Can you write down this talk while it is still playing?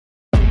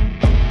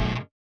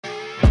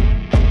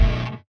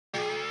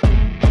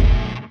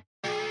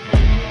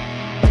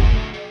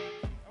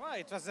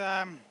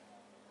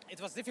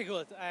it was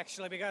difficult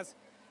actually because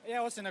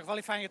also in the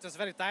qualifying it was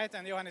very tight,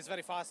 and Johan is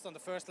very fast on the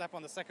first lap,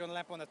 on the second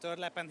lap, on the third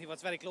lap, and he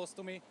was very close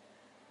to me.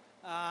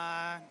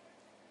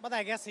 But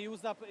I guess he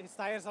used up his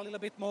tires a little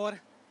bit more,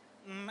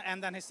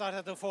 and then he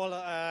started to fall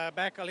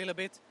back a little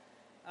bit.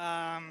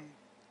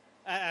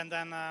 And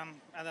then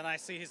I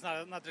see he's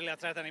not really a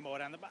threat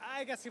anymore. And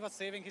I guess he was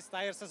saving his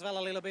tires as well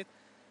a little bit.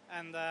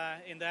 And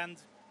in the end,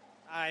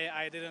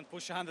 I didn't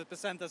push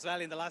 100% as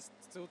well in the last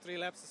 2-3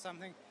 laps or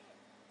something.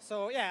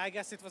 So yeah, I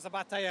guess it was a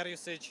bad tire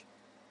usage.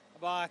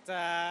 But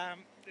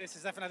this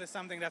is definitely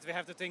something that we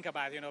have to think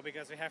about,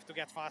 because we have to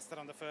get faster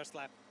on the first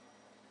lap.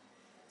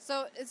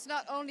 So it's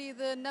not only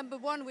the number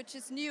one, which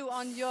is new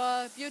on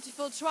your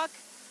beautiful truck,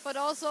 but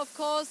also, of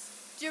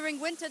course, during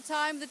winter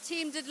time, the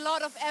team did a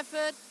lot of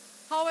effort.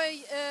 How are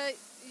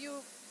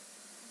you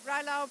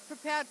right now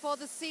prepared for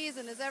the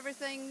season? Is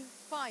everything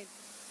fine?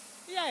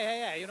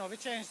 Yeah. We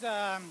changed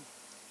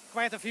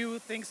quite a few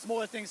things,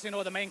 small things.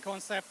 The main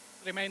concept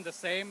remained the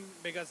same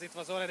because it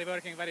was already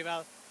working very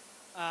well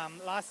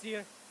last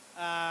year.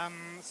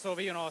 So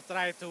we,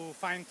 try to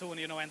fine tune,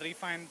 and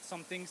refine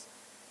some things.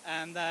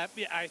 And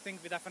I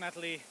think we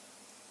definitely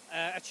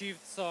achieved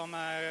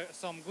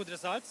some good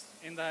results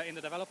in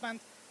the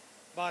development.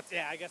 But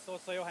yeah, I guess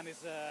also Johan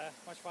is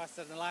much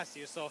faster than last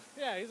year, so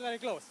yeah, he's very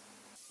close.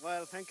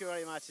 Well, thank you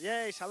very much.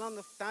 Yeah, it's a long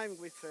time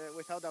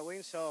without a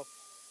win, so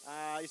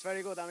it's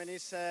very good. I mean,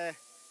 it's the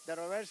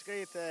reverse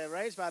grid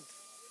race, but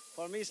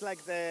for me it's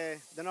like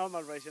the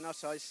normal race,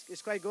 so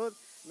it's quite good.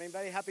 I mean,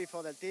 very happy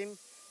for the team.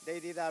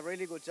 They did a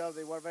really good job.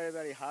 They worked very,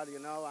 very hard,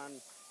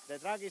 and the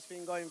track has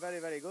been going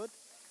very, very good.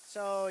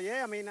 So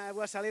yeah, I mean, I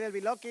was a little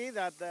bit lucky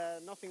that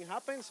nothing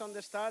happens on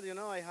the start,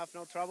 I have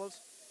no troubles.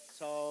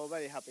 So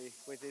very happy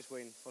with this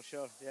win, for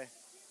sure, yeah.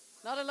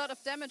 Not a lot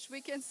of damage,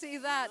 we can see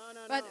that.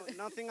 No,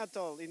 nothing at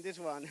all in this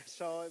one.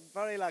 So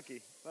very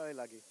lucky, very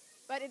lucky.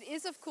 But it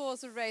is, of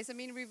course, a race. I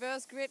mean,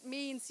 reverse grid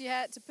means you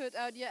had to put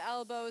out your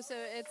elbows, so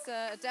it's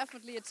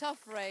definitely a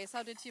tough race.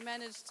 How did you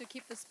manage to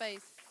keep the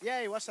space?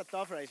 Yeah, it was a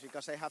tough race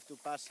because I have to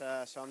pass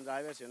some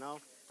drivers,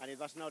 and it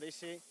was not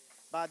easy.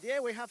 But yeah,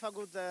 we have a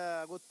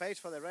good pace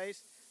for the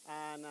race,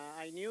 and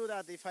I knew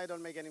that if I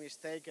don't make any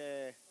mistake,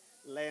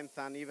 length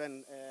and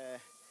even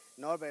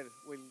Norbert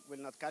will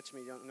not catch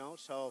me,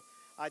 So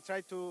I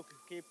try to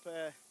keep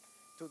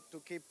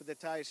the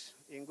tires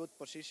in good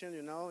position,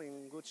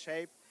 in good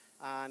shape.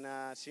 And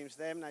since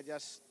then, I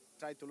just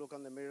try to look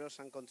on the mirrors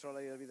and control a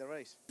little bit the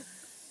race.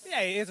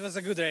 Yeah, it was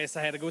a good race.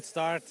 I had a good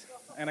start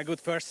and a good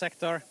first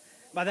sector.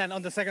 But then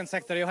on the second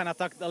sector, Johan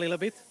attacked a little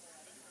bit.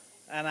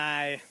 And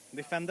I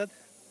defended,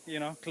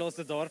 closed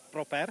the door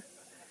proper.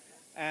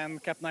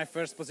 And kept my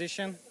first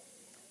position.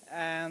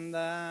 And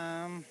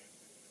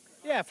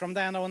from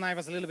then on, I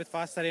was a little bit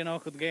faster,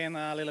 could gain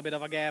a little bit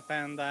of a gap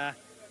and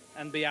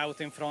be out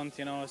in front,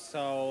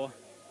 So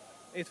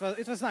it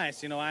was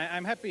nice,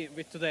 I'm happy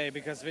with today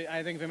because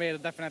I think we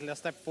made definitely a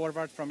step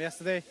forward from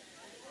yesterday,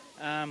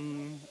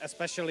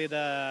 especially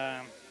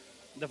the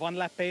one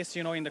lap pace,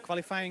 in the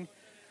qualifying,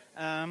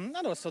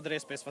 and also the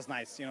race pace was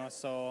nice,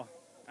 So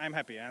I'm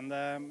happy and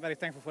very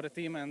thankful for the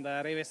team and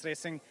Reves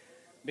Racing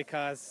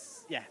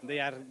because they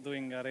are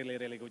doing a really,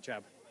 really good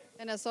job.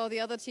 And I saw the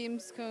other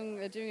teams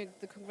doing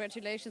the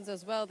congratulations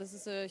as well. This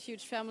is a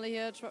huge family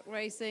here, truck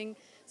racing.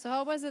 So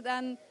how was it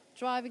then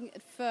driving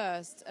at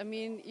first? I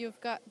mean, you've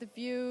got the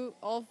view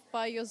off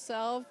by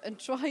yourself and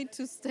trying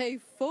to stay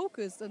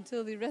focused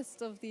until the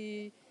rest of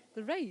the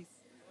race.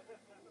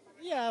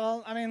 Yeah,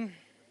 well, I mean...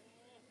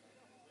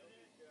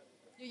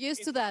 You're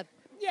used to that?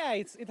 Yeah,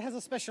 it has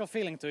a special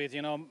feeling to it,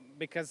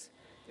 because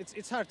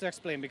it's hard to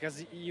explain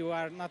because you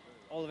are not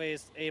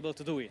always able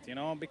to do it,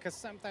 because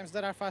sometimes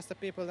there are faster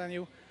people than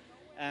you.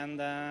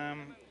 And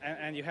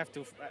you have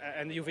to,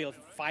 and you will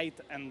fight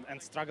and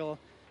struggle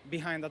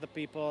behind other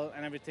people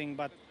and everything.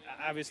 But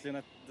obviously,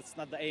 that's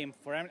not the aim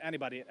for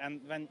anybody. And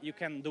when you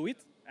can do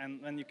it,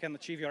 and when you can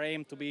achieve your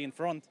aim to be in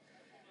front,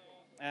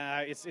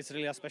 it's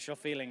really a special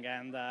feeling.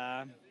 And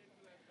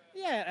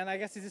and I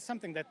guess it is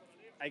something that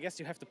I guess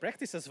you have to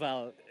practice as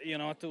well.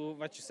 To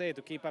what you say,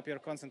 to keep up your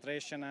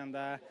concentration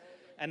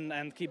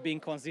and keep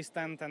being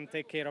consistent and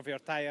take care of your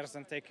tires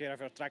and take care of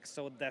your truck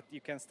so that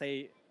you can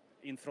stay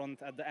in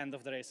front at the end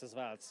of the race as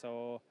well.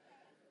 So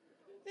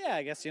yeah,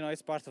 I guess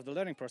it's part of the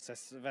learning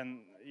process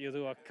when you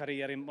do a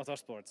career in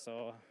motorsport.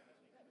 So,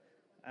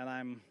 and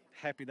I'm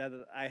happy that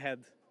I had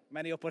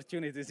many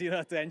opportunities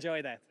to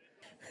enjoy that.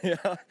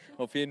 Ja,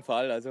 auf jeden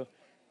Fall. Also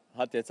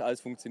hat jetzt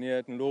alles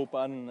funktioniert. Ein Lob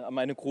an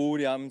meine Crew,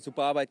 die haben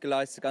super Arbeit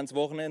geleistet, das ganze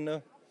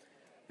Wochenende.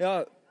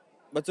 Ja,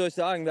 was soll ich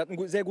sagen? Wir hatten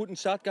einen sehr guten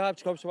Start gehabt.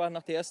 Ich glaube, ich war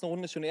nach der ersten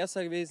Runde schon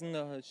Erster gewesen.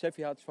 Der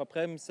Steffi hat sich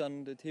verbremst,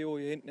 dann der Theo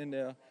hier hinten in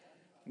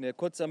der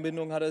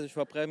Kurzanbindung hat er sich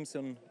verbremst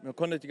und ich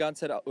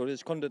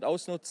konnte das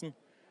ausnutzen.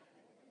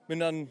 Bin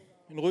dann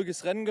ein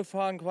ruhiges Rennen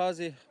gefahren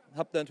quasi.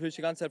 Habe dann natürlich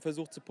die ganze Zeit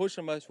versucht zu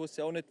pushen, weil ich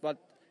wusste ja auch nicht,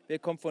 wer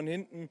kommt von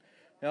hinten.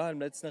 Ja,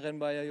 im letzten Rennen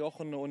war ja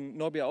Jochen und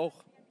Nobby auch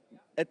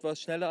etwas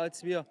schneller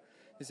als wir.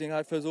 Deswegen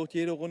halt versucht,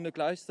 jede Runde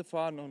gleich zu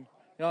fahren und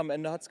ja, am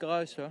Ende hat es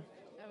gereicht. Ja.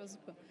 That was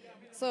super.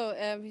 So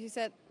you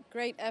said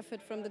great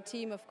effort from the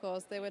team, of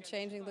course. They were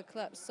changing the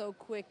clutch so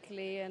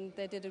quickly and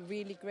they did a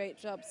really great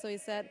job. So he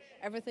said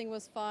everything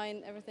was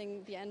fine,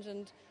 the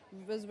engine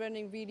was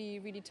running really,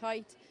 really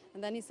tight.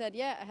 And then he said,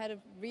 yeah, I had a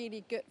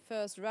really good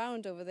first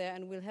round over there,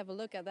 and we'll have a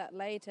look at that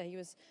later. He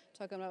was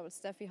talking about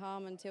Steffi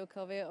Harmon, Theo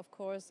Calvé, of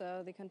course,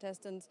 the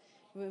contestants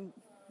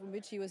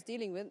which he was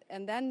dealing with.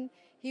 And then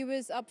he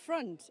was up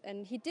front,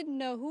 and he didn't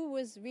know who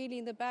was really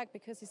in the back,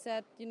 because he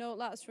said, you know,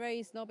 last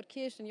race, Norbert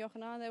Kirsch and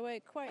Jochen Hahn, they were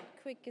quite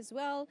quick as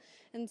well.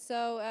 And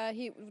so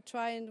he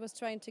was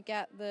trying to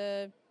get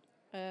the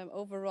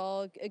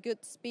overall a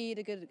good speed,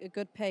 a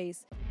good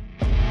pace.